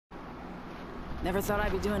Never thought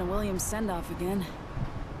I'd be doing a Williams Sendoff again.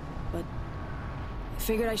 But I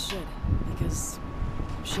figured I should, because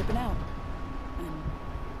I'm shipping out. And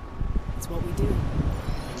it's what we do.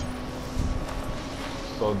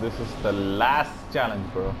 So this is the last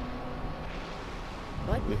challenge, bro.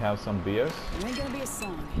 But we have some beers. there ain't gonna be a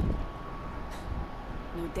song.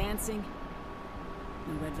 No dancing.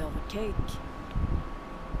 No red velvet cake.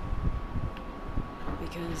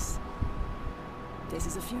 Because this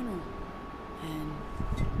is a funeral. And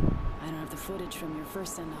I don't have the footage from your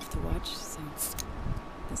first send-off to watch, so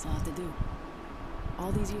that's all I have to do.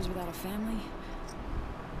 All these years without a family,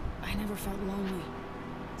 I never felt lonely.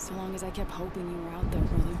 So long as I kept hoping you were out there,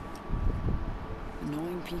 brother.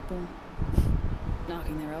 Annoying people,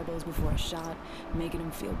 knocking their elbows before a shot, making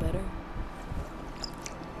them feel better.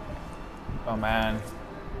 Oh man,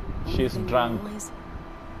 she's drunk.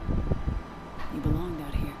 You belonged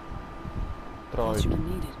out here. Throw Felt it. you were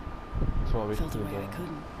needed. Throw it Felt to a the way I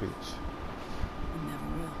couldn't. beach. And never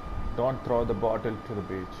will. Don't throw the bottle to the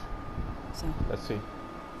beach. So, Let's see.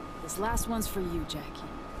 this last one's for you, Jackie.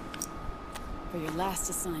 For your last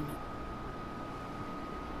assignment.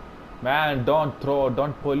 Man, don't throw,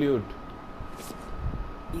 don't pollute.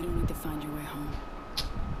 You don't need to find your way home.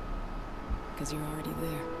 Because you're already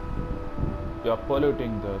there. You're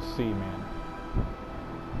polluting the sea, man.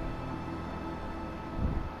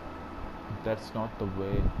 That's not the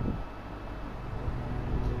way.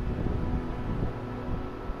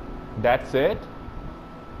 That's it?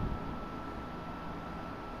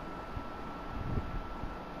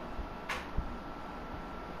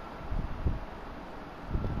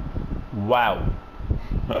 Wow.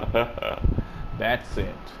 That's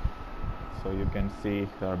it. So you can see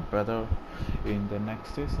her brother in the next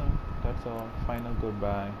season. That's all. Final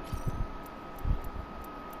goodbye.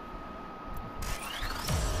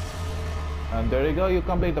 And there you go, you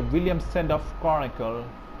complete the Williams Sendoff Chronicle.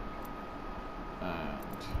 And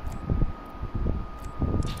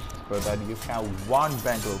for that you have one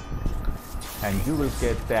Bangalore and you will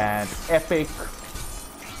get that epic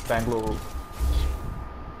Bangalore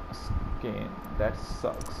skin. That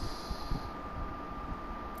sucks.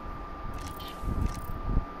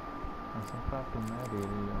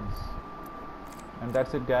 And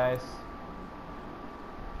that's it, guys.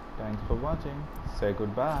 Thanks for watching. Say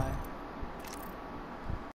goodbye.